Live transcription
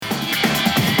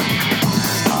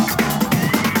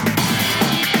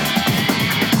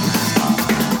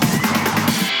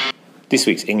This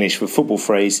week's English for football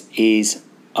phrase is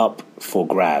up for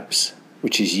grabs,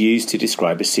 which is used to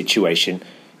describe a situation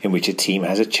in which a team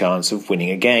has a chance of winning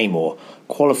a game or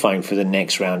qualifying for the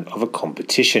next round of a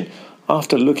competition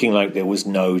after looking like there was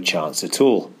no chance at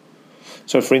all.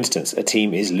 So for instance, a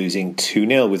team is losing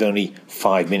 2-0 with only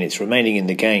 5 minutes remaining in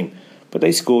the game, but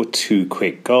they score 2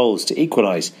 quick goals to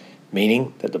equalise,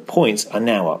 meaning that the points are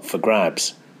now up for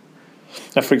grabs.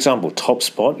 Now, for example, top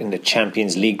spot in the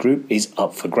Champions League group is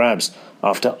up for grabs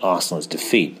after Arsenal's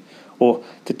defeat, or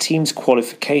the team's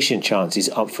qualification chance is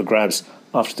up for grabs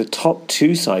after the top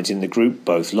 2 sides in the group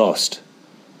both lost.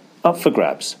 Up for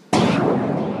grabs